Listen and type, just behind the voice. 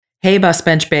Hey, Bus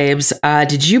Bench babes.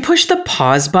 Did you push the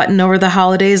pause button over the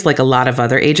holidays like a lot of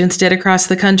other agents did across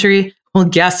the country? Well,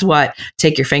 guess what?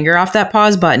 Take your finger off that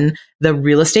pause button. The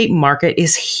real estate market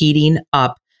is heating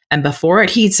up. And before it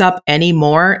heats up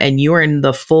anymore and you are in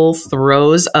the full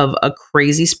throes of a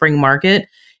crazy spring market,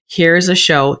 here's a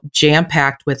show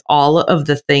jam-packed with all of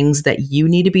the things that you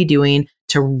need to be doing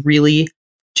to really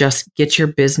just get your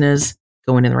business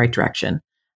going in the right direction.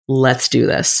 Let's do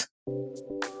this.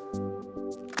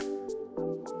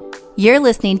 You're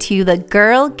listening to the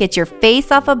Girl Get Your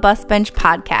Face Off a Bus Bench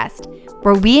podcast,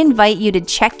 where we invite you to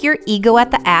check your ego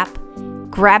at the app,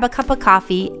 grab a cup of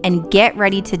coffee, and get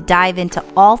ready to dive into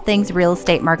all things real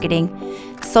estate marketing,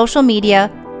 social media,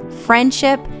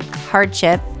 friendship,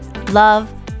 hardship,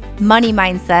 love, money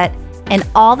mindset, and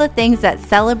all the things that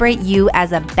celebrate you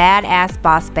as a badass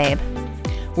boss babe.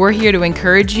 We're here to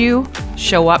encourage you,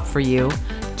 show up for you,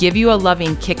 give you a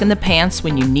loving kick in the pants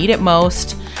when you need it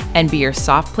most, and be your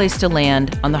soft place to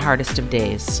land on the hardest of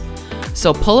days.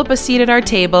 So pull up a seat at our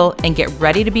table and get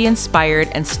ready to be inspired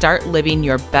and start living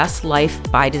your best life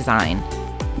by design.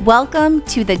 Welcome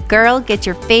to the Girl Get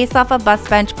Your Face Off a Bus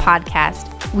Bench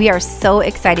podcast. We are so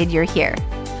excited you're here.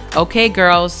 Okay,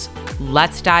 girls,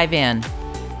 let's dive in.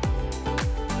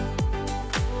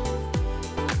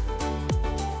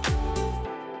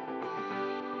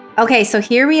 Okay, so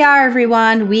here we are,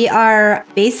 everyone. We are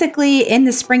basically in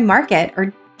the spring market,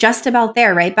 or just about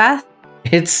there, right, Beth?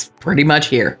 It's pretty much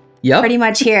here. Yep. Pretty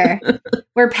much here.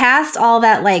 We're past all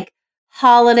that like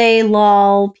holiday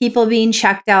lull, people being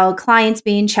checked out, clients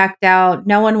being checked out,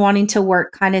 no one wanting to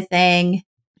work kind of thing.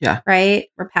 Yeah. Right?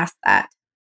 We're past that.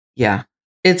 Yeah.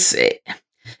 It's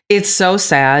so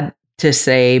sad to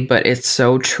say, but it's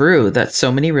so true that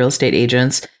so many real estate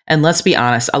agents, and let's be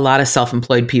honest, a lot of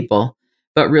self-employed people,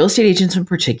 but real estate agents in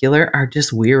particular are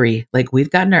just weary. Like we've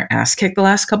gotten our ass kicked the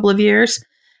last couple of years.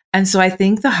 And so I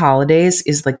think the holidays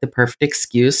is like the perfect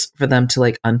excuse for them to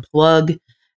like unplug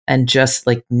and just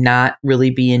like not really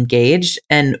be engaged.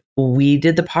 And we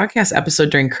did the podcast episode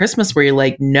during Christmas where you're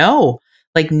like, no,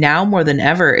 like now more than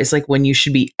ever is like when you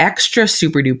should be extra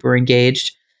super duper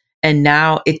engaged. And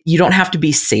now you don't have to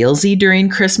be salesy during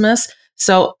Christmas.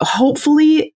 So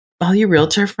hopefully all your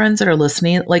realtor friends that are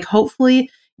listening, like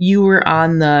hopefully you were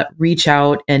on the reach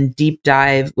out and deep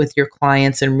dive with your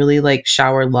clients and really like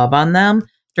shower love on them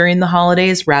during the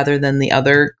holidays rather than the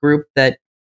other group that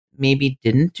maybe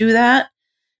didn't do that,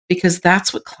 because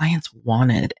that's what clients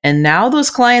wanted. And now those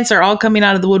clients are all coming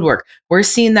out of the woodwork. We're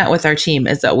seeing that with our team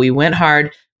is that we went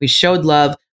hard, we showed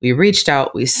love, we reached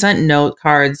out, we sent note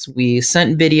cards, we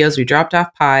sent videos, we dropped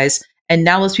off pies. And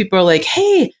now those people are like,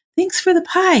 hey, thanks for the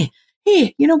pie.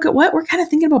 Hey, you know what? We're kind of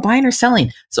thinking about buying or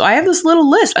selling. So I have this little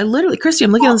list. Christy,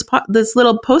 I'm looking at this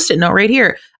little Post-it note right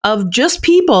here of just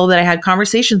people that I had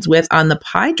conversations with on the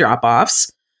pie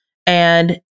drop-offs.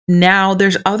 And now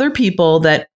there's other people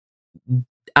that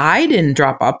I didn't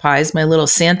drop off pies. My little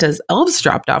Santa's elves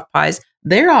dropped off pies.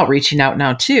 They're all reaching out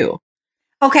now too.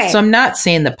 Okay. So I'm not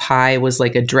saying the pie was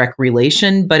like a direct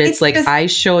relation, but it's like I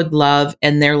showed love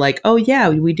and they're like, oh yeah,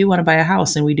 we do want to buy a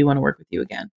house and we do want to work with you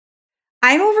again.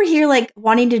 I'm over here like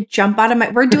wanting to jump out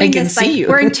of we're doing this like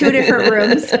we're in two different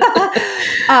rooms.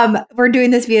 We're doing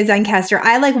this via Zencastr.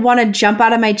 I like want to jump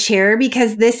out of my chair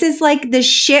because this is like the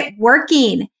shit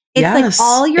working. It's like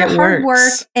all your hard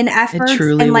work and efforts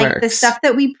and like the stuff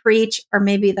that we preach, or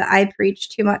maybe that I preach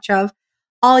too much of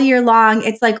all year long.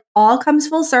 It's like all comes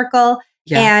full circle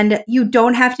and you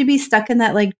don't have to be stuck in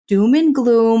that like doom and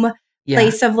gloom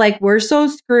place of like, we're so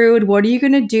screwed. What are you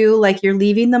going to do? Like you're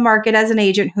leaving the market as an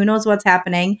agent. Who knows what's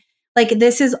happening? Like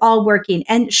this is all working.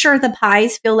 And sure, the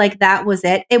pies feel like that was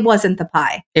it. It wasn't the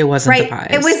pie. It wasn't the pies.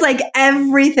 It was like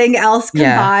everything else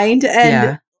combined.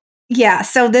 And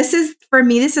so this is, for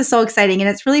me, this is so exciting. And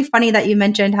it's really funny that you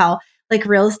mentioned how like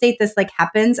real estate, this like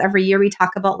happens every year. We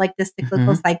talk about like this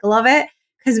cyclical cycle of it.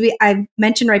 Because I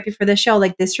mentioned right before the show,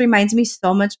 like this reminds me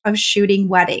so much of shooting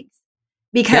weddings.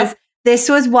 Because this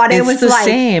was what it was like. It's the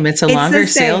same. It's a longer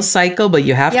sales cycle, but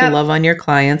you have to love on your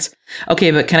clients. Okay,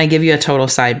 but can I give you a total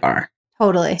sidebar?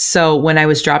 Totally. So when I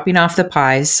was dropping off the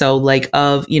pies, so like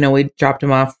we dropped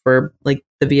them off for like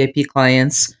the VIP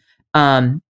clients,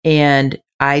 and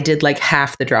I did like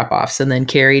half the drop-offs, and then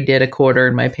Carrie did a quarter,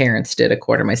 and my parents did a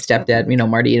quarter. My stepdad,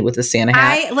 Marty with the Santa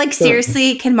hat.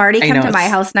 Seriously, can Marty come to my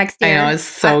house next year? I know, it's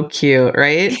so cute,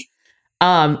 right?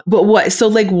 But what's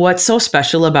so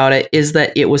special about it is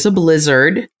that it was a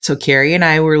blizzard. So Carrie and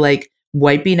I were like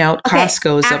wiping out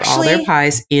Costco's of all their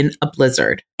pies in a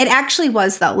blizzard. It actually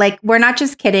was though. Like we're not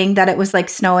just kidding that it was like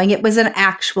snowing. It was an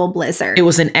actual blizzard. It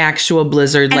was an actual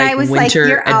blizzard, and like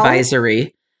winter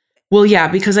advisory. Well, yeah,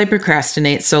 because I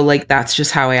procrastinate. So like, that's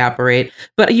just how I operate.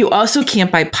 But you also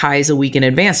can't buy pies a week in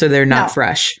advance, so they're not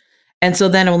fresh. And so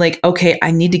then I'm like, okay,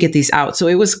 I need to get these out. So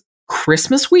it was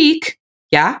Christmas week.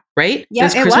 Yeah. Right. Yeah. It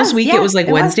was Christmas week. It was like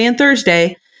Wednesday and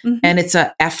Thursday. And it's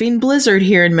a effing blizzard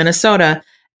here in Minnesota.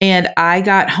 And I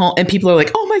got home and people are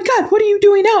like, oh my God, what are you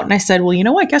doing out? And I said, well, you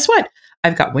know what? Guess what? I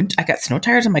got snow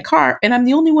tires in my car and I'm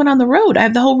the only one on the road. I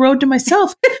have the whole road to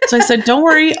myself. So I said, don't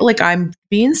worry. Like, I'm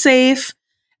being safe.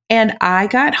 And I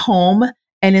got home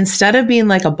and instead of being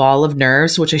like a ball of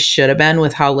nerves, which I should have been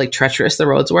with how like treacherous the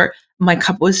roads were, my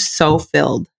cup was so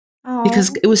filled.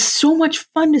 Because it was so much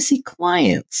fun to see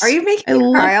clients. Are you making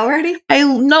me cry already?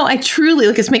 I truly,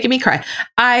 like, it's making me cry.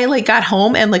 I like got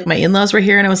home and like my in-laws were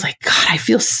here and I was like, God, I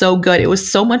feel so good. It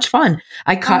was so much fun.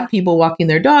 I caught people walking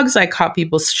their dogs. I caught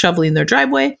people shoveling their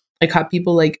driveway. I caught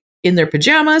people like in their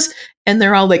pajamas and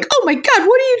they're all like, oh my God,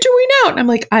 what are you doing out? And I'm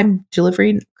like, I'm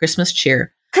delivering Christmas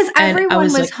cheer. Because everyone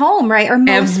was like, home, right? Or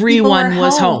most everyone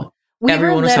was home. We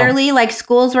Everyone were literally like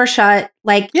schools were shut,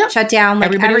 like shut down,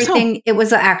 like everything. It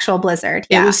was an actual blizzard.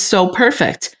 Yeah. It was so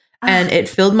perfect. And it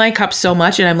filled my cup so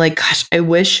much. And I'm like, gosh, I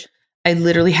wish I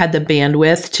literally had the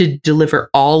bandwidth to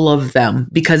deliver all of them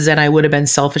because then I would have been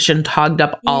selfish and hogged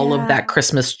up all of that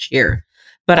Christmas cheer.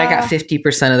 But I got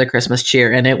 50% of the Christmas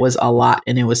cheer and it was a lot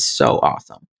and it was so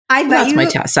awesome. That's my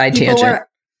side tangent.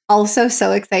 Also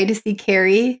so excited to see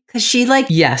Carrie because she like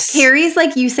Carrie's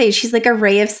like you say, she's like a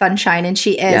ray of sunshine and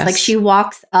she is like she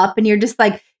walks up and you're just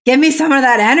like, give me some of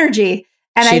that energy.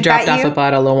 And she dropped off a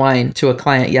bottle of wine to a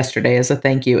client yesterday as a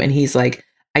thank you. And he's like,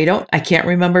 I can't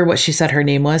remember what she said her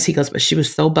name was. He goes, but she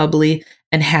was so bubbly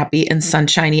and happy and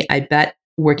sunshiny. I bet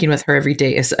working with her every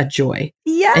day is a joy.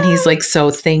 Yeah. And he's like, so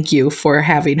thank you for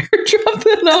having her drop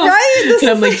it off. Right. And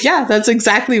I'm like, yeah, that's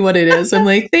exactly what it is. I'm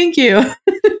like, thank you.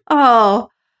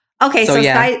 Okay, so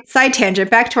side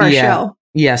tangent, back to our show.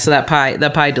 Yeah, so that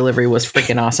pie delivery was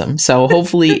freaking awesome. So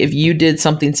hopefully if you did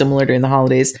something similar during the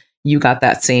holidays, you got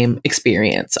that same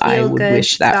experience. I would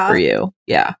wish that for you.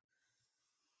 Yeah.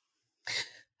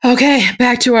 Okay,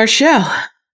 back to our show.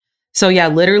 So yeah,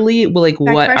 literally like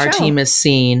what our team is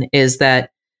seeing is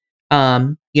that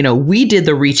we did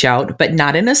the reach out, but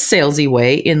not in a salesy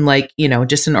way, in like,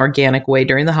 just an organic way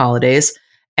during the holidays.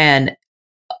 And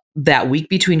that week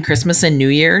between Christmas and New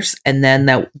Year's, and then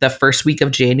the first week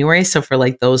of January. So for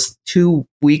like those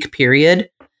 2-week period,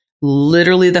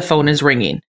 literally the phone is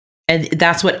ringing. And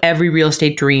that's what every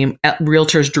realtor's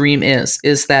dream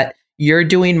is that you're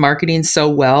doing marketing so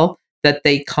well that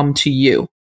they come to you.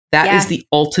 That is the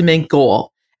ultimate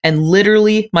goal. And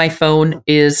literally my phone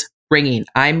is ringing.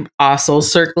 I'm also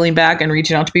circling back and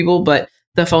reaching out to people, but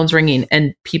the phone's ringing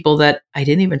and people that I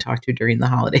didn't even talk to during the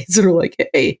holidays are like,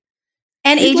 hey.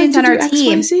 And agents on our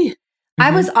team. Mm-hmm. I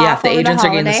was off. The agents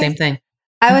are getting the same thing.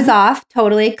 I was off,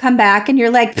 totally. Come back and you're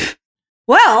like,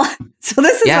 well, so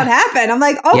this is what happened. I'm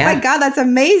like, oh my God, that's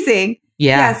amazing.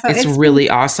 Yeah, so it's really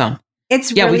awesome.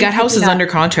 It's really we got houses under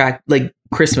contract like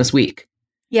Christmas week.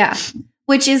 Yeah,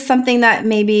 which is something that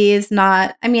maybe is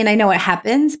not, I mean, I know it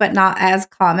happens, but not as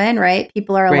common, right?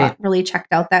 People are a lot really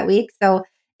checked out that week. So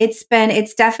it's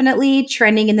definitely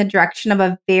trending in the direction of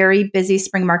a very busy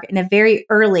spring market and a very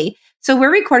early. So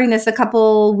we're recording this a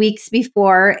couple weeks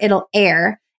before it'll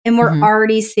air and we're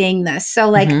already seeing this. So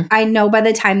like, I know by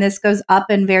the time this goes up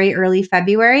in very early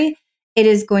February, it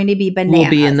is going to be bananas. We'll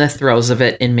be in the throes of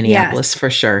it in Minneapolis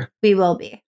for sure. We will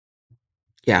be.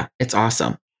 Yeah, it's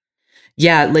awesome.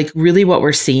 Yeah, like really what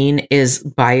we're seeing is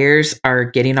buyers are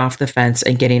getting off the fence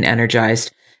and getting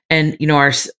energized. And,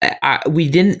 we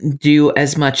didn't do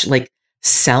as much like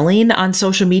selling on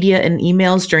social media and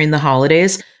emails during the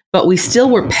holidays, but we still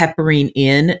were peppering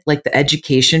in like the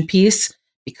education piece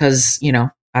because,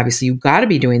 obviously you've got to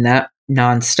be doing that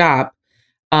nonstop.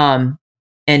 And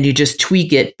you just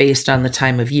tweak it based on the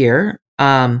time of year.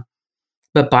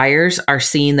 But buyers are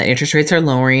seeing that interest rates are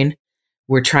lowering.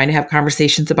 We're trying to have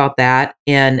conversations about that.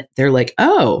 And they're like,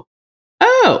 oh,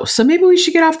 so maybe we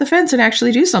should get off the fence and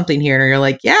actually do something here. And you're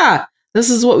like, yeah, this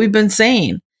is what we've been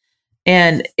saying.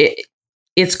 And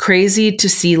it's crazy to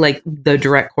see like the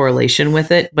direct correlation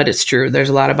with it, but it's true. There's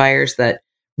a lot of buyers that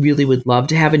really would love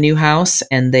to have a new house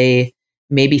and they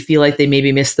maybe feel like they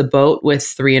maybe missed the boat with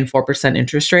 3 and 4%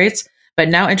 interest rates, but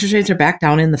now interest rates are back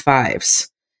down in the 5s.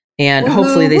 And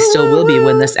hopefully they still will be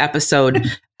when this episode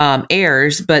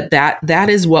airs, but that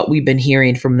is what we've been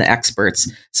hearing from the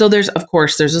experts. So there's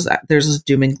this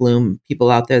doom and gloom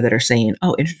people out there that are saying,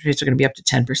 oh, interest rates are going to be up to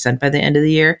 10% by the end of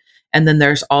the year. And then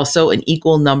there's also an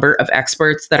equal number of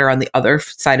experts that are on the other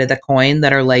side of the coin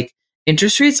that are like,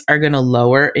 interest rates are going to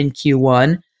lower in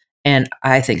Q1. And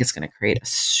I think it's going to create a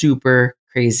super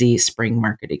crazy spring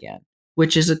market again.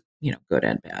 which is good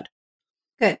and bad.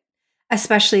 Good.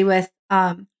 Especially with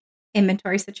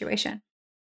inventory situation.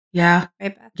 Yeah.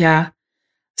 Right, Beth? Yeah.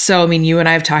 So, I mean, you and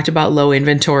I have talked about low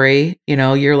inventory.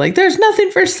 You're like, there's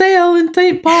nothing for sale in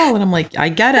St. Paul. And I'm like, I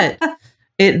get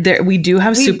it. We do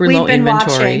have super low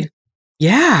inventory. Watching.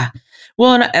 Yeah.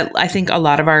 Well, and I think a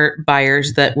lot of our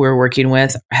buyers that we're working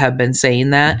with have been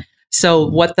saying that. So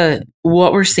what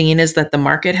we're seeing is that the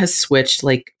market has switched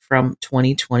like from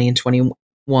 2020 and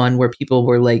 21, where people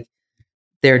were like,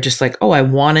 they're just like, oh, I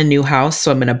want a new house,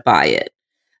 so I'm going to buy it.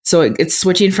 So it's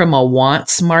switching from a want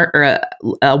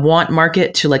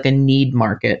market to like a need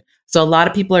market. So a lot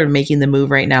of people are making the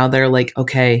move right now. They're like,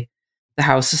 okay, the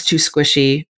house is too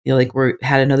squishy. We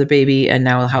had another baby and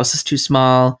now the house is too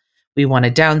small. We want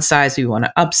to downsize. We want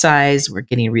to upsize. We're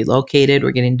getting relocated.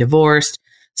 We're getting divorced.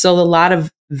 So a lot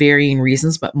of varying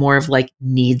reasons, but more of like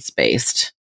needs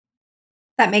based.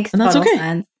 That makes total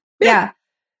sense. Yeah.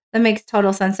 That makes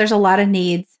total sense. There's a lot of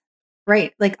needs,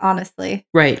 right? Like honestly.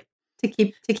 Right.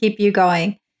 To keep you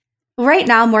going. Right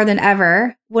now, more than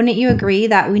ever, wouldn't you agree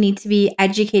that we need to be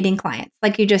educating clients?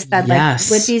 Like you just said, yes.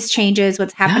 Like with these changes,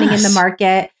 what's happening in the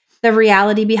market, the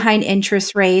reality behind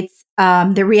interest rates,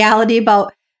 the reality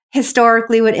about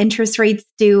historically what interest rates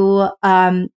do.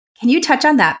 Can you touch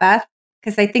on that, Beth?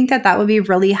 Because I think that would be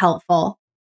really helpful.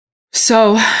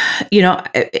 So,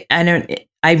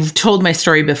 I've told my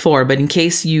story before, but in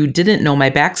case you didn't know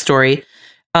my backstory,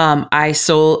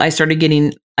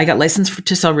 I got licensed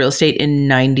to sell real estate in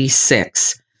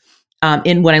 96,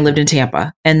 when I lived in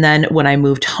Tampa. And then when I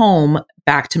moved home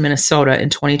back to Minnesota in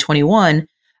 2021,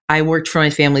 I worked for my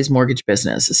family's mortgage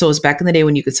business. So it was back in the day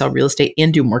when you could sell real estate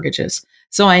and do mortgages.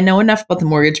 So I know enough about the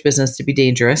mortgage business to be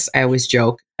dangerous. I always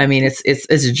joke. I mean, it's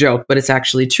a joke, but it's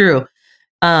actually true.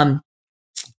 Back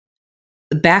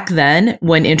then,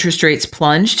 when interest rates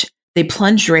plunged, they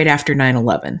plunged right after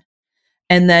 9/11.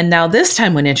 And then now this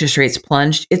time when interest rates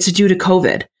plunged, it's due to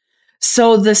COVID.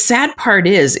 So the sad part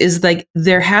is like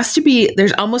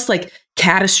there's almost like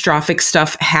catastrophic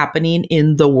stuff happening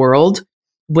in the world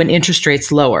when interest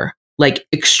rates lower, like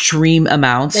extreme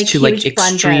amounts to like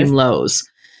extreme lows.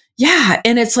 Yeah.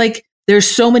 And it's like there's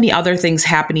so many other things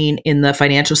happening in the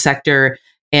financial sector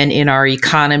and in our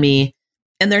economy.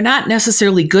 And they're not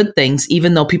necessarily good things,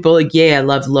 even though people are like, yeah, I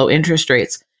love low interest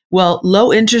rates. Well,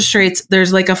 low interest rates,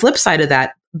 there's like a flip side of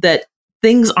that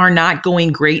things are not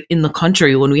going great in the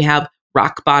country when we have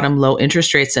rock bottom low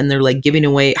interest rates and they're like giving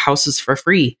away houses for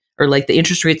free or like the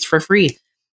interest rates for free.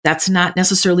 That's not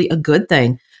necessarily a good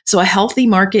thing. So a healthy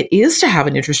market is to have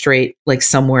an interest rate like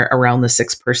somewhere around the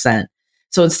 6%.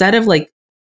 So instead of like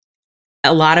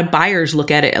a lot of buyers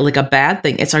look at it like a bad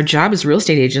thing, it's our job as real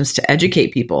estate agents to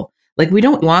educate people. Like we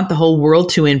don't want the whole world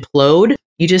to implode.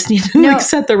 You just need to like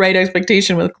set the right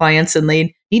expectation with clients, and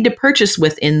they need to purchase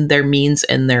within their means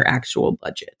and their actual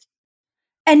budget.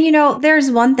 And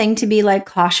there's one thing to be like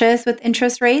cautious with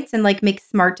interest rates and like make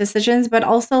smart decisions, but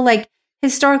also like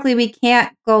historically we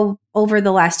can't go over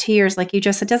the last 2 years like you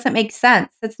just, it doesn't make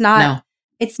sense. It's not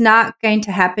going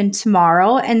to happen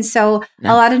tomorrow. And so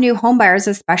a lot of new home buyers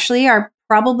especially are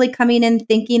probably coming in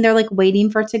thinking they're like waiting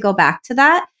for it to go back to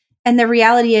that. And the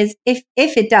reality is if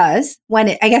it does,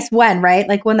 right?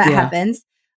 Like when that happens,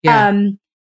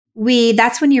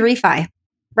 that's when you refi,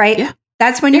 right? Yeah.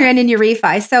 That's when you're in and you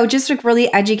refi. So just like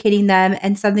really educating them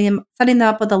and setting them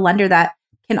up with a lender that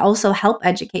can also help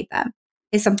educate them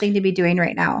is something to be doing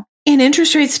right now. And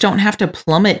interest rates don't have to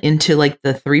plummet into like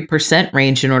the 3%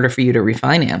 range in order for you to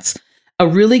refinance. A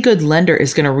really good lender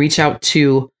is going to reach out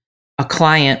to a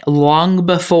client long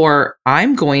before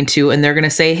I'm going to, and they're going to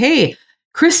say, hey,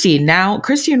 Christy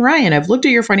and Ryan, I've looked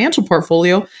at your financial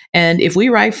portfolio, and if we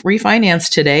refinance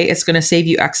today, it's going to save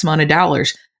you X amount of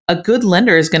dollars. A good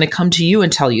lender is going to come to you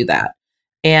and tell you that,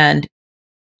 and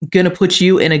going to put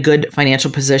you in a good financial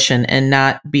position and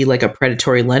not be like a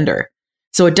predatory lender.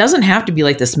 So it doesn't have to be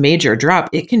like this major drop.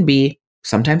 It can be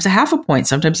sometimes a half a point,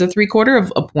 sometimes a 3/4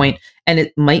 of a point, and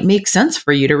it might make sense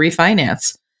for you to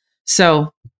refinance.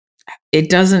 So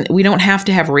we don't have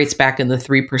to have rates back in the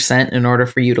 3% in order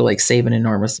for you to like save an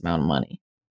enormous amount of money.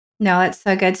 No, that's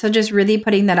so good. So just really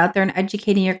putting that out there and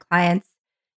educating your clients,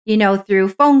 through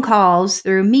phone calls,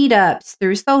 through meetups,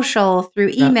 through social,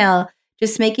 through email,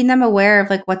 just making them aware of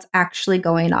like what's actually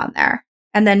going on there.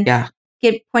 And then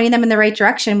pointing them in the right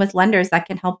direction with lenders that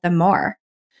can help them more.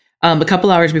 A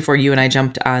couple hours before you and I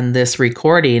jumped on this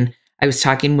recording, I was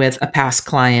talking with a past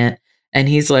client, and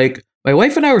he's like, my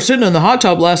wife and I were sitting in the hot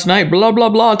tub last night, blah, blah,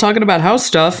 blah, talking about house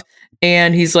stuff.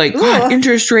 And he's like, God,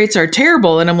 interest rates are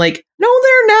terrible. And I'm like, no,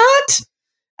 they're not.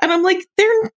 And I'm like,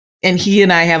 and he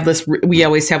and I have this, we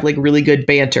always have like really good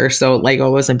banter. So like I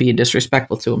wasn't being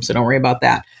disrespectful to him. So don't worry about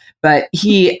that. But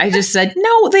I just said,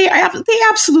 no, they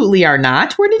absolutely are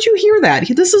not. Where did you hear that?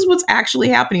 This is what's actually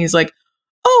happening. He's like,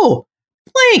 oh,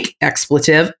 blank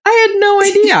expletive. I had no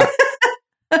idea.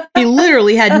 He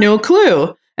literally had no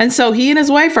clue. And so he and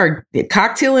his wife are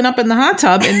cocktailing up in the hot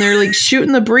tub and they're like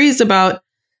shooting the breeze about,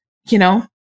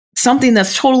 something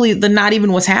that's totally not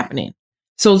even what's happening.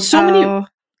 So many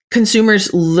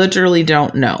consumers literally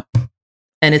don't know.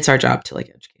 And it's our job to like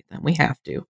educate them. We have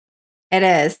to. It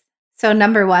is. So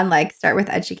number one, like start with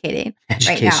educating.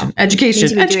 Education. Right now. Education.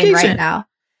 Doing right now.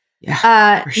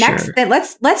 Yeah. Next, sure.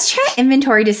 let's chat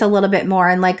inventory just a little bit more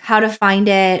and like how to find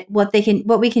it, what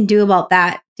we can do about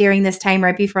that during this time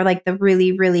right before like the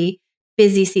really, really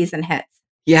busy season hits.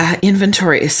 Yeah,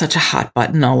 inventory is such a hot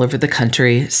button all over the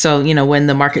country. So, when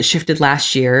the market shifted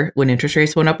last year, when interest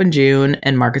rates went up in June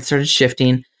and markets started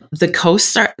shifting, the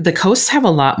coasts have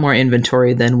a lot more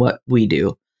inventory than what we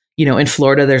do. In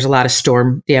Florida, there's a lot of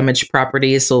storm damaged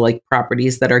properties. So like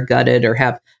properties that are gutted or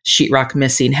have sheetrock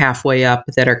missing halfway up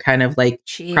that are kind of like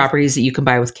properties that you can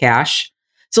buy with cash.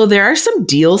 So there are some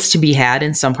deals to be had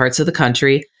in some parts of the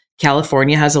country.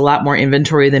 California has a lot more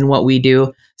inventory than what we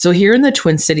do. So here in the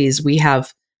Twin Cities, we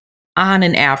have on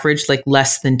an average, like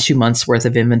less than 2 months worth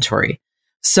of inventory.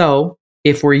 So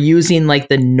if we're using like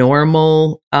the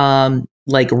normal,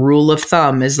 like rule of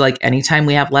thumb is like anytime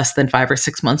we have less than 5 or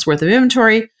 6 months worth of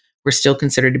inventory, we're still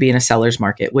considered to be in a seller's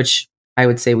market, which I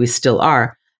would say we still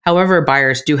are. However,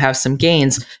 buyers do have some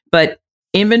gains, but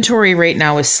inventory right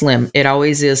now is slim. It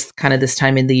always is kind of this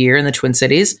time in the year in the Twin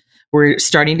Cities. We're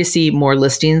starting to see more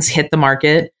listings hit the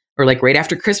market or like right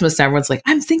after Christmas, everyone's like,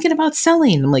 I'm thinking about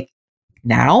selling. I'm like,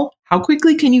 now? How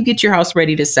quickly can you get your house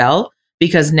ready to sell?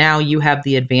 Because now you have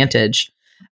the advantage.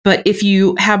 But if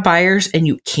you have buyers and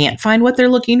you can't find what they're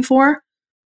looking for,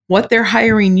 what they're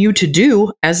hiring you to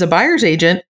do as a buyer's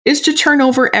agent is to turn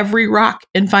over every rock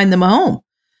and find them a home.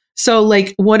 So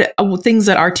like what things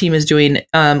that our team is doing,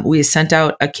 we sent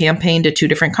out a campaign to 2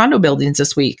 different condo buildings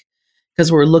this week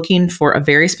because we're looking for a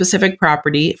very specific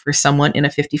property for someone in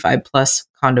a 55 plus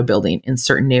condo building in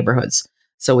certain neighborhoods.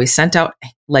 So we sent out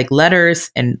like letters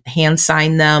and hand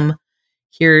signed them.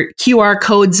 Here, QR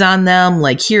codes on them.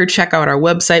 Like here, check out our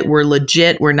website. We're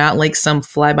legit. We're not like some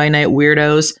fly by night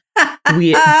weirdos.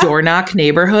 We door knock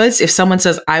neighborhoods. If someone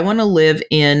says, I want to live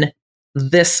in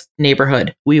this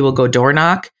neighborhood, we will go door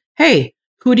knock. Hey,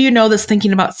 who do you know that's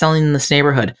thinking about selling in this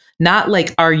neighborhood? Not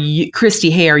like,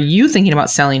 Christy, hey, are you thinking about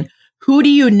selling? Who do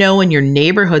you know in your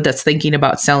neighborhood that's thinking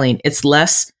about selling? It's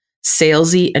less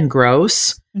salesy and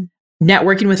gross.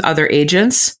 Networking with other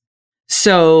agents.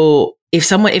 So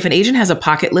if an agent has a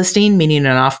pocket listing, meaning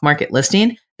an off-market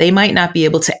listing, they might not be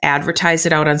able to advertise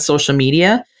it out on social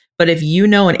media. But if you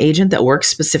know an agent that works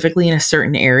specifically in a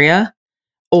certain area,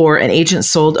 or an agent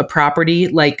sold a property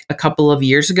like a couple of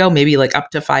years ago, maybe like up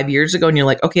to 5 years ago, and you're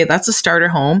like, okay, that's a starter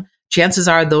home. Chances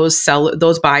are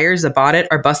those buyers that bought it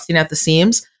are busting at the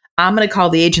seams. I'm going to call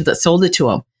the agent that sold it to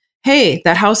them. Hey,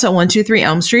 that house at 123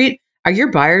 Elm Street, are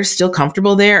your buyers still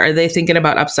comfortable there? Are they thinking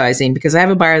about upsizing? Because I have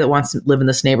a buyer that wants to live in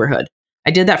this neighborhood.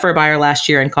 I did that for a buyer last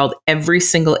year and called every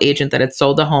single agent that had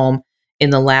sold a home in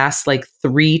the last like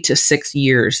 3 to 6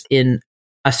 years in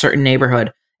a certain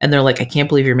neighborhood. And they're like, I can't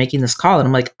believe you're making this call. And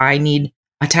I'm like, I need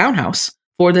a townhouse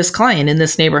for this client in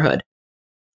this neighborhood.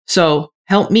 So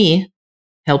help me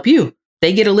help you.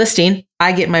 They get a listing.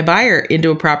 I get my buyer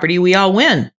into a property. We all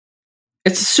win.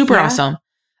 It's super awesome.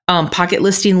 Pocket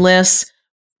listing lists,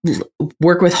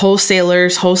 work with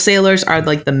wholesalers. Wholesalers are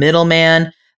like the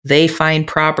middleman. They find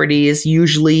properties,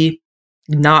 usually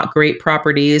not great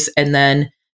properties, and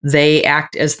then they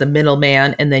act as the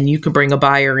middleman, and then you can bring a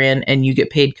buyer in and you get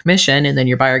paid commission, and then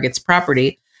your buyer gets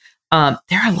property. There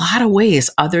are a lot of ways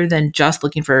other than just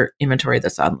looking for inventory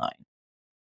that's online.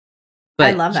 But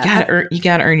I love that. You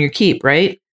got to earn your keep,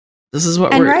 right? This is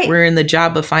what we're in the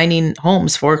job of finding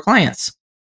homes for clients.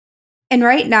 And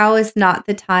right now is not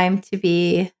the time to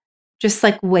be just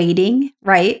like waiting,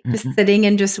 right? Mm-hmm. Just sitting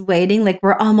and just waiting. Like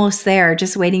we're almost there,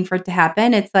 just waiting for it to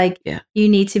happen. It's like you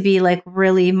need to be like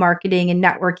really marketing and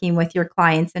networking with your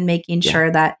clients and making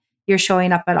sure that you're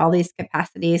showing up at all these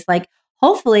capacities. Like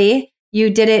hopefully you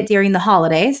did it during the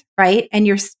holidays, right? And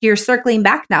you're circling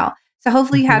back now. So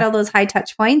hopefully you had all those high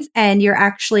touch points and you're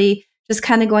actually just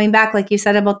kind of going back, like you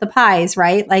said about the pies,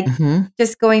 right? Like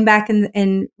just going back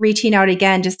and reaching out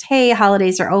again, just, hey,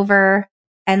 holidays are over,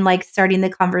 and like starting the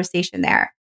conversation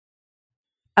there.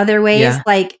 Other ways,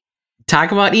 like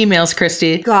talk about emails,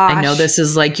 Christy. Gosh. I know this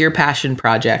is like your passion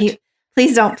project.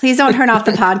 Please don't turn off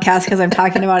the podcast because I'm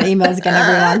talking about emails again,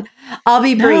 everyone. I'll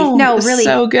be brief. No, really.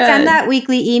 So good. Send that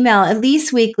weekly email, at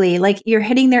least weekly. Like you're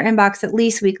hitting their inbox at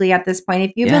least weekly at this point.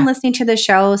 If you've been listening to the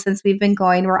show since we've been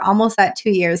going, we're almost at 2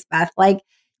 years, Beth. Like,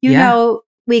 know,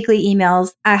 weekly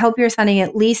emails. I hope you're sending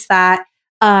at least that.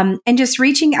 And just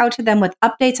reaching out to them with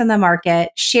updates on the market,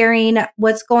 sharing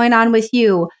what's going on with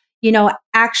you,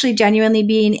 actually genuinely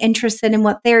being interested in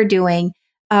what they're doing.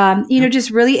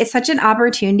 Just really, it's such an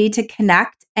opportunity to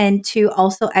connect and to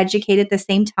also educate at the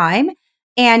same time.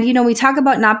 And, we talk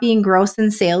about not being gross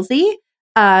and salesy,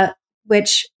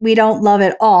 which we don't love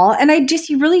at all. And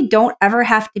you really don't ever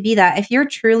have to be that. If you're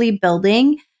truly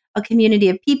building a community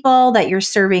of people that you're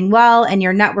serving well and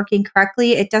you're networking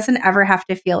correctly, it doesn't ever have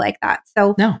to feel like that.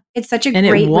 So it's such a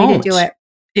great way to do it.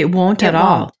 It won't at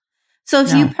all. So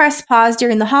if you press pause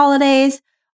during the holidays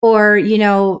or,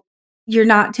 you're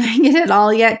not doing it at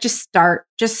all yet, just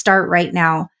start right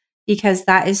now, because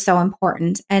that is so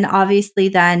important. And obviously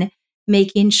then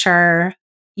making sure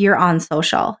you're on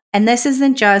social. And this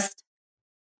isn't just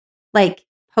like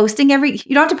posting you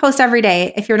don't have to post every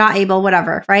day if you're not able,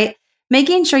 whatever, right?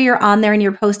 Making sure you're on there and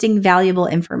you're posting valuable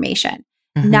information,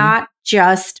 not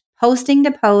just posting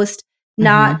to post,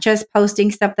 not just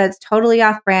posting stuff that's totally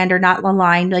off brand or not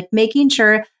aligned, like making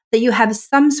sure that you have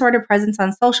some sort of presence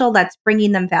on social that's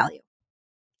bringing them value.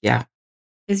 Yeah.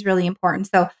 Is really important.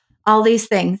 So all these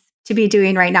things to be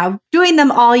doing right now, doing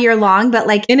them all year long, but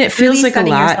and it feels like a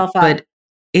lot, but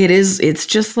it's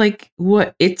just like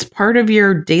it's part of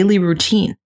your daily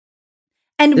routine.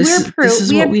 And we're proof. This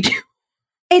is what we do.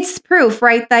 It's proof,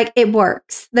 right? Like it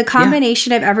works. The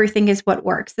combination of everything is what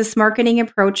works. This marketing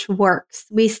approach works.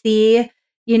 We see,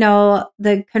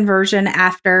 the conversion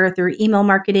after through email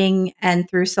marketing and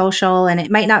through social, and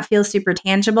it might not feel super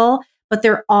tangible, but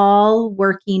they're all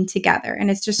working together. And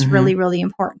it's just really, really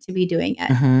important to be doing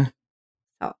it.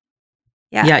 So,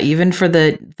 yeah. Even for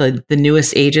the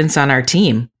newest agents on our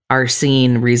team are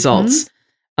seeing results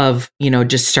of,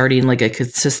 just starting like a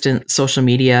consistent social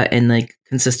media and like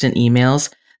consistent emails.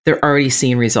 They're already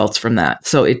seeing results from that.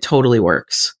 So it totally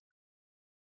works.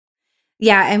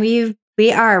 Yeah. And we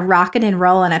are rocking and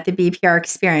rolling at the BPR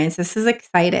experience. This is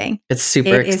exciting. It's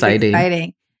super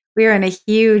exciting. We are in a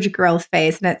huge growth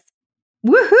phase and it's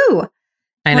woohoo.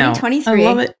 I know. 2023. I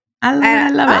love it.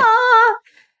 I love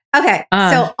it. Okay.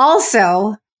 So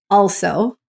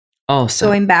also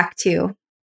going back to,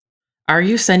 are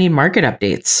you sending market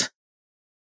updates?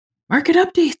 Market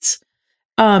updates.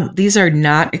 These are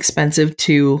not expensive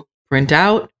to print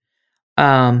out.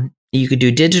 You could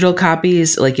do digital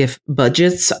copies, like if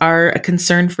budgets are a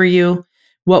concern for you.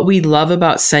 What we love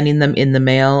about sending them in the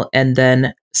mail and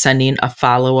then sending a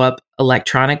follow-up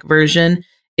electronic version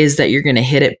is that you're going to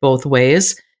hit it both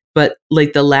ways. But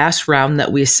like the last round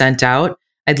that we sent out,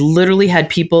 I literally had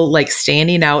people like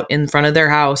standing out in front of their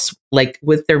house, like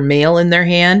with their mail in their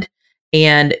hand.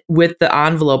 And with the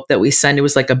envelope that we send, it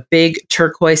was like a big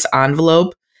turquoise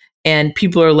envelope. And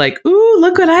people are like, ooh,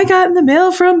 look what I got in the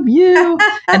mail from you.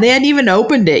 And they hadn't even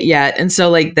opened it yet. And so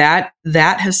like that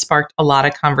has sparked a lot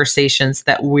of conversations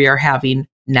that we are having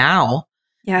now.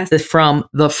 Yes. From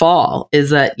the fall is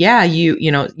that,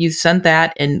 you sent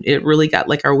that and it really got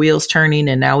like our wheels turning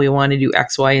and now we want to do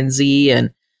X, Y, and Z.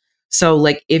 And so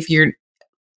like if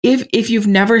you've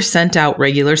never sent out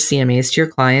regular CMAs to your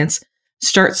clients,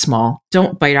 start small.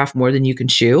 Don't bite off more than you can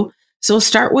chew. So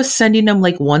start with sending them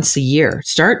like once a year.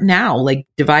 Start now, like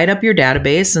divide up your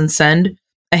database and send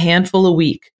a handful a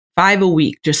week, 5 a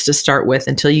week, just to start with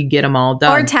until you get them all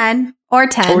done. Or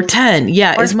 10.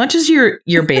 Yeah. As much as your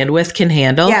bandwidth can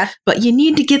handle, but you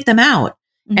need to get them out.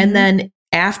 And then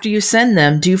after you send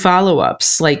them, do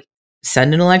follow-ups, like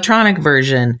send an electronic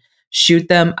version, shoot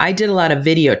them. I did a lot of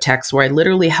video text where I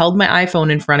literally held my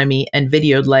iPhone in front of me and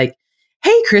videoed like,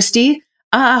 hey, Christy,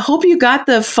 hope you got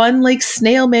the fun like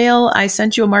snail mail. I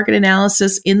sent you a market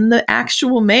analysis in the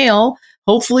actual mail.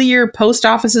 Hopefully your post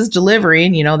office is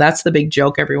delivering. That's the big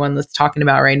joke everyone that's talking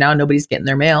about right now. Nobody's getting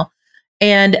their mail.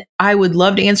 And I would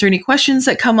love to answer any questions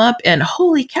that come up. And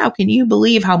holy cow, can you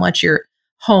believe how much your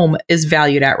home is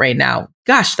valued at right now?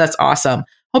 Gosh, that's awesome.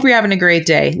 Hope you're having a great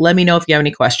day. Let me know if you have any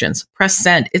questions. Press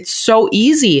send. It's so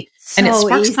easy. And it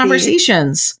sparks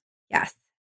conversations.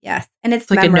 Yes. And it's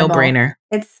like memorable. A no-brainer.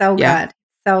 It's so good.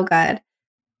 So good.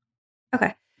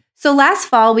 Okay. So last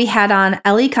fall we had on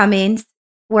Ellie Cummings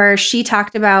where she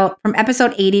talked about from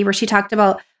episode 80, where she talked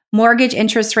about mortgage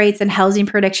interest rates and housing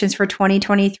predictions for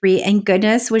 2023. And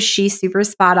goodness, was she super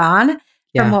spot on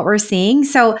from what we're seeing.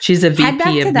 So she's a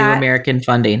VP of New American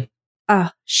Funding. Oh,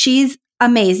 she's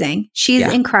amazing. She's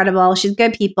incredible. She's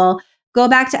good people. Go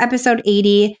back to episode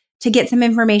 80 to get some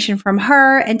information from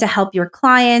her and to help your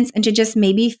clients and to just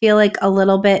maybe feel like a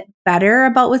little bit better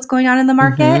about what's going on in the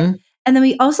market. Mm-hmm. And then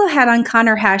we also had on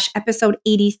Connor Hesh episode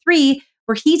 83,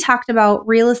 where he talked about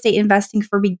real estate investing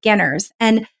for beginners.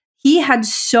 And he had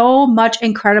so much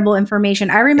incredible information.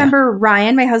 I remember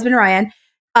Ryan, my husband Ryan,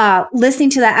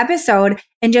 listening to that episode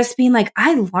and just being like,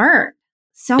 I learned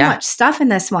so much stuff in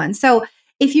this one. So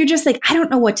if you're just like, I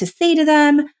don't know what to say to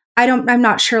them, I'm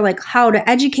not sure like how to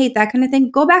educate, that kind of thing,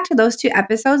 go back to those 2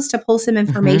 episodes to pull some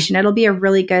information. It'll be a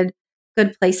really good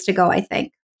place to go, I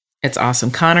think. It's awesome.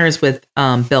 Connor is with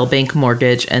Bell Bank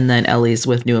Mortgage, and then Ellie's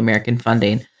with New American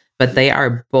Funding. But they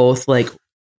are both like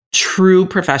true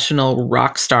professional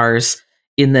rock stars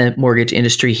in the mortgage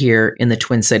industry here in the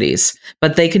Twin Cities.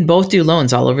 But they can both do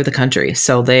loans all over the country.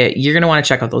 So you're going to want to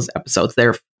check out those episodes.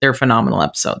 They're phenomenal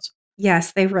episodes.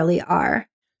 Yes, they really are.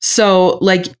 So,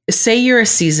 like, say you're a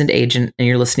seasoned agent and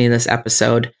you're listening to this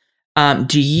episode.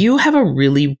 Do you have a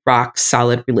really rock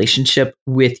solid relationship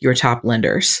with your top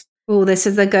lenders? Oh, this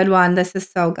is a good one. This is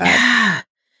so good. Yeah.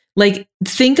 Like,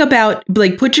 think about,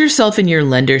 like, put yourself in your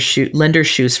lender's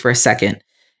shoes for a second.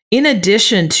 In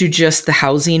addition to just the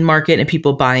housing market and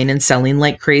people buying and selling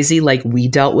like crazy, like we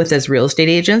dealt with as real estate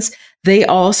agents, they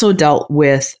also dealt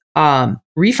with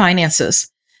refinances.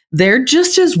 They're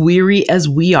just as weary as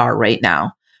we are right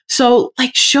now. So,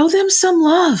 like, show them some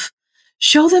love.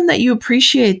 Show them that you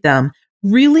appreciate them.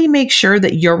 Really make sure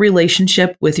that your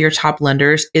relationship with your top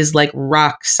lenders is like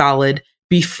rock solid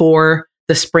before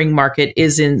the spring market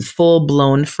is in full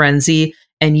blown frenzy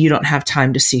and you don't have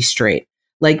time to see straight.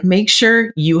 Like, make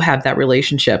sure you have that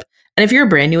relationship. And if you're a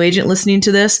brand new agent listening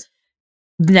to this,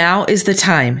 now is the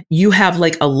time. You have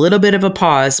like a little bit of a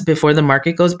pause before the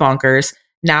market goes bonkers.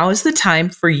 Now is the time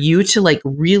for you to like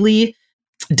really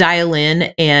dial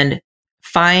in and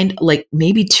find like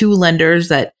maybe 2 lenders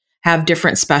that have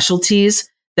different specialties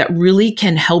that really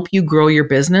can help you grow your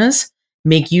business,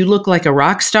 make you look like a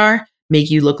rock star, make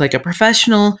you look like a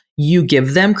professional. You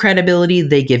give them credibility,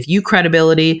 they give you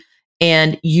credibility,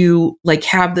 and you like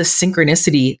have this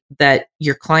synchronicity that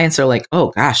your clients are like,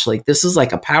 oh gosh, like this is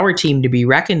like a power team to be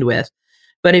reckoned with.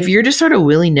 But if you're just sort of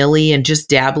willy-nilly and just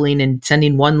dabbling and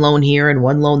sending one loan here and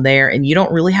one loan there, and you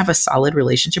don't really have a solid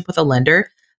relationship with a lender,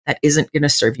 that isn't going to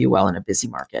serve you well in a busy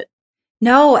market.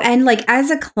 No. And like as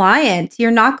a client,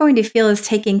 you're not going to feel as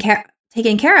taken care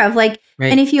of. Like,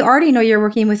 right. And if you already know you're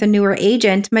working with a newer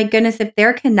agent, my goodness, if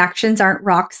their connections aren't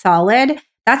rock solid,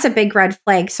 that's a big red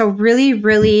flag. So really,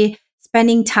 really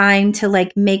spending time to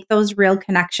like make those real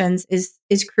connections is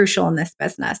crucial in this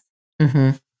business.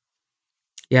 Mm-hmm.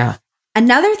 Yeah.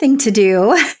 Another thing to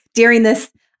do during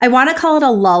this, I want to call it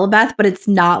a lull, Beth, but it's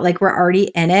not, like we're already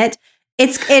in it.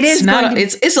 It's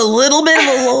a little bit of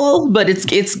a lull, but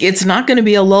it's not going to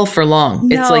be a lull for long.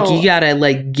 No. It's like you gotta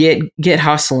like get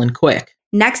hustling quick.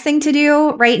 Next thing to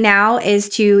do right now is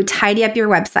to tidy up your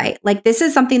website. Like this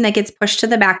is something that gets pushed to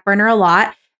the back burner a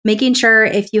lot. Making sure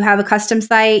if you have a custom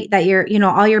site that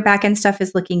all your backend stuff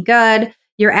is looking good.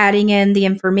 You're adding in the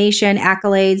information,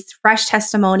 accolades, fresh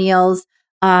testimonials.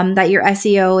 That your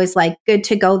SEO is like good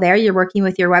to go there. You're working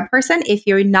with your web person. If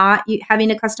you're not having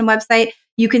a custom website,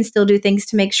 you can still do things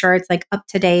to make sure it's like up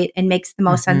to date and makes the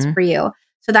most sense for you.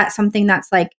 So that's something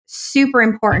that's like super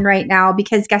important right now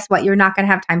because guess what? You're not going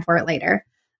to have time for it later.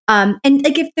 And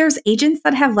like if there's agents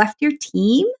that have left your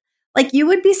team, like you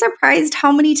would be surprised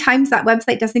how many times that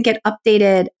website doesn't get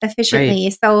updated efficiently.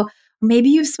 Right. So maybe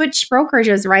you've switched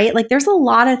brokerages, right? Like there's a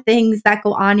lot of things that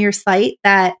go on your site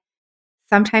that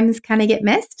sometimes kind of get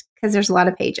missed because there's a lot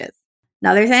of pages.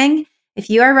 Another thing, if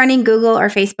you are running Google or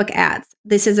Facebook ads,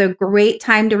 this is a great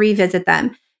time to revisit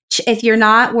them. If you're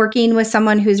not working with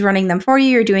someone who's running them for you,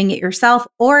 you're doing it yourself.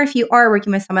 Or if you are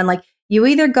working with someone, like you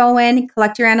either go in,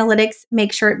 collect your analytics,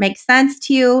 make sure it makes sense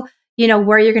to you,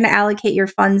 where you're going to allocate your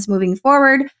funds moving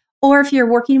forward. Or if you're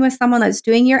working with someone that's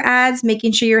doing your ads,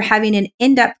 making sure you're having an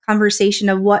in-depth conversation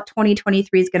of what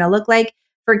 2023 is going to look like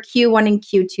for Q1 and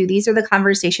Q2. These are the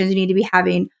conversations you need to be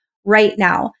having right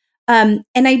now. And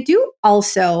I do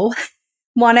also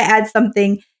want to add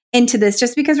something into this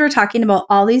just because we're talking about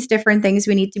all these different things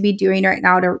we need to be doing right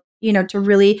now to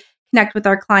really connect with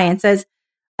our clients. As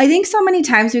I think so many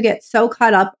times we get so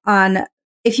caught up on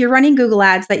if you're running Google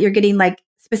ads that you're getting like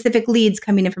specific leads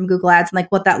coming in from Google ads and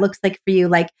like what that looks like for you.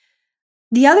 Like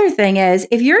the other thing is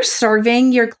if you're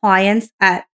serving your clients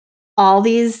at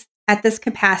this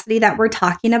capacity that we're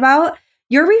talking about,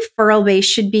 your referral base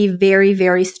should be very,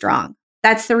 very strong.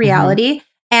 That's the reality. Mm-hmm.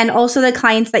 And also the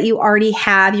clients that you already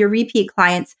have, your repeat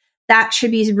clients, that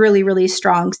should be really, really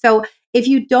strong. So if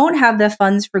you don't have the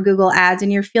funds for Google ads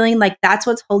and you're feeling like that's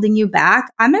what's holding you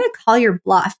back, I'm going to call your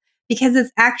bluff because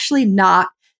it's actually not.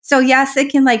 So yes,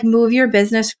 it can like move your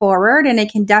business forward and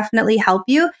it can definitely help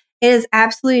you. It is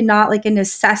absolutely not like a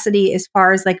necessity as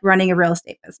far as like running a real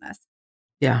estate business.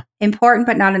 Yeah. Important,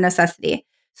 but not a necessity.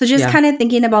 So just kind of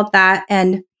thinking about that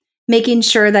and making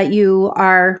sure that you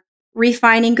are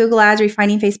refining Google ads,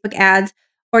 refining Facebook ads,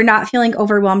 or not feeling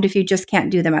overwhelmed if you just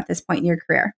can't do them at this point in your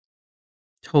career.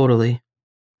 Totally.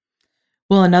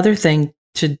 Well, another thing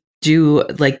to do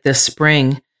like this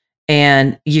spring,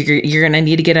 and you're going to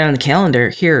need to get it on the calendar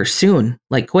here soon,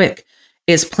 like quick,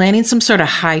 is planning some sort of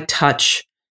high touch,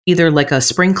 either like a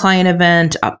spring client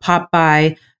event, a pop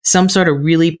by, some sort of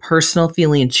really personal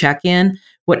feeling check-in.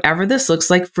 Whatever this looks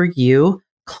like for you,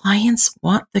 clients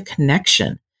want the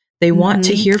connection. They want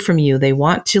to hear from you. They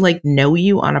want to like know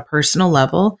you on a personal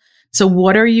level. So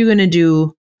what are you going to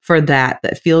do for that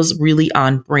feels really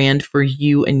on brand for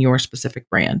you and your specific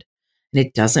brand? And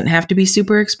it doesn't have to be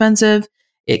super expensive.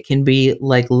 It can be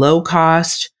like low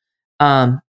cost.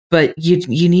 But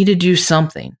you need to do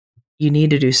something. You need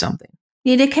to do something.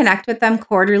 You need to connect with them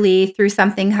quarterly through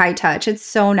something high touch. It's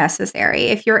so necessary.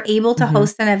 If you're able to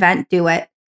host an event, do it.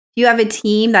 If you have a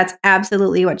team, that's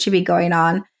absolutely what should be going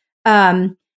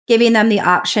on. Giving them the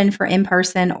option for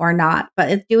in-person or not.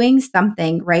 But doing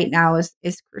something right now is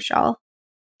crucial.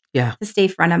 Yeah. To stay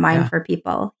front of mind for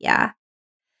people. Yeah.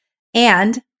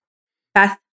 And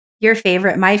Beth, your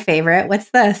favorite, my favorite.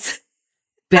 What's this?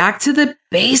 Back to the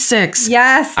basics.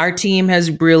 Yes. Our team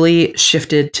has really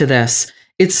shifted to this.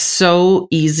 It's so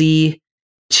easy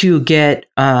to get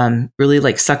really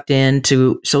like sucked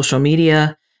into social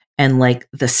media and like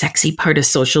the sexy part of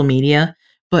social media.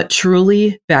 But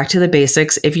truly back to the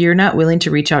basics. If you're not willing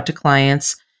to reach out to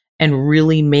clients and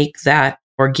really make that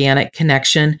organic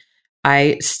connection,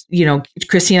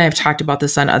 Christy and I have talked about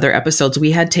this on other episodes.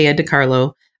 We had Taya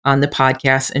DeCarlo on the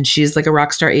podcast, and she's like a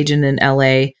rock star agent in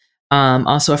LA.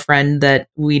 Also a friend that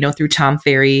we know through Tom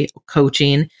Ferry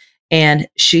coaching. And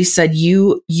she said,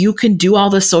 you can do all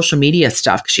the social media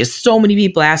stuff because she has so many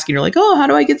people asking her like, oh, how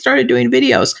do I get started doing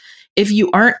videos? If you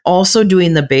aren't also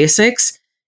doing the basics,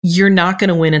 you're not going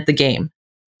to win at the game.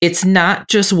 It's not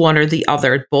just one or the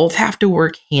other. Both have to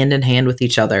work hand in hand with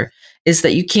each other. Is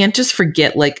that you can't just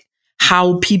forget like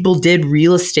how people did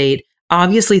real estate.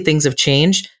 Obviously things have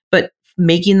changed, but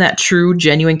making that true,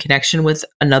 genuine connection with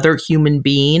another human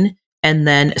being and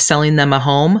then selling them a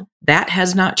home, that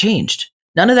has not changed.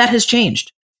 None of that has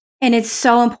changed. And it's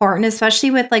so important,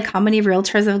 especially with like how many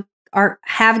realtors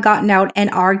have gotten out and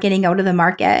are getting out of the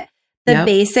market. The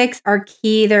basics are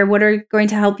key. They're what are going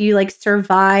to help you like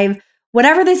survive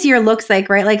whatever this year looks like,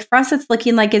 right? Like for us, it's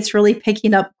looking like it's really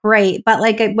picking up great, but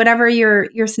like whatever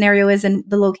your scenario is and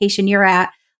the location you're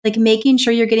at, like making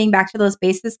sure you're getting back to those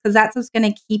basics because that's what's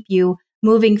going to keep you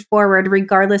moving forward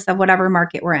regardless of whatever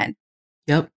market we're in.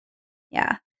 Yep.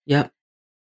 Yeah. Yep.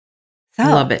 So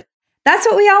I love it. That's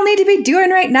what we all need to be doing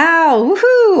right now.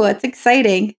 Woohoo! It's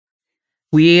exciting.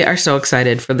 We are so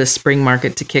excited for the spring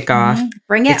market to kick off.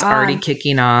 Bring it It's on. already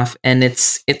kicking off, and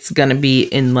it's going to be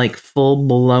in like full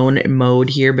blown mode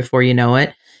here before you know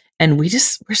it. And we're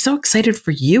so excited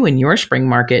for you and your spring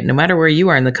market, no matter where you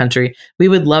are in the country. We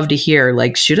would love to hear,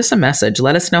 like, shoot us a message.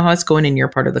 Let us know how it's going in your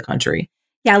part of the country.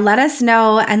 Yeah, let us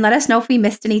know. And let us know if we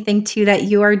missed anything too that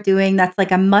you are doing that's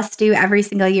like a must do every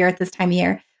single year at this time of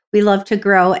year. We love to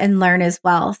grow and learn as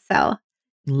well. So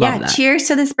love that. Cheers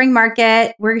to the spring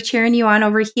market. We're cheering you on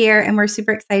over here and we're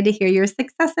super excited to hear your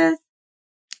successes.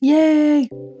 Yay.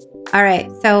 All right.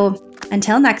 So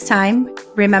until next time,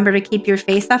 remember to keep your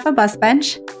face off a bus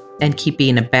bench. And keep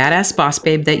being a badass boss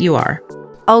babe that you are.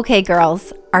 Okay,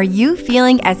 girls, are you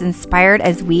feeling as inspired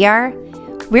as we are?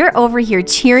 We're over here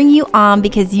cheering you on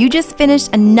because you just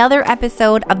finished another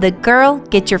episode of the Girl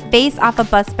Get Your Face Off a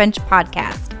Bus Bench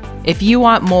podcast. If you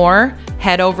want more,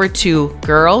 head over to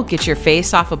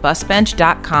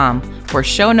girlgetyourfaceoffabusbench.com for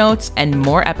show notes and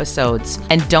more episodes.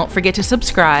 And don't forget to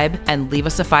subscribe and leave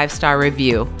us a 5-star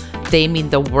review. They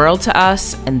mean the world to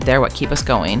us, and they're what keep us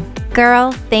going.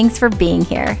 Girl, thanks for being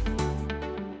here.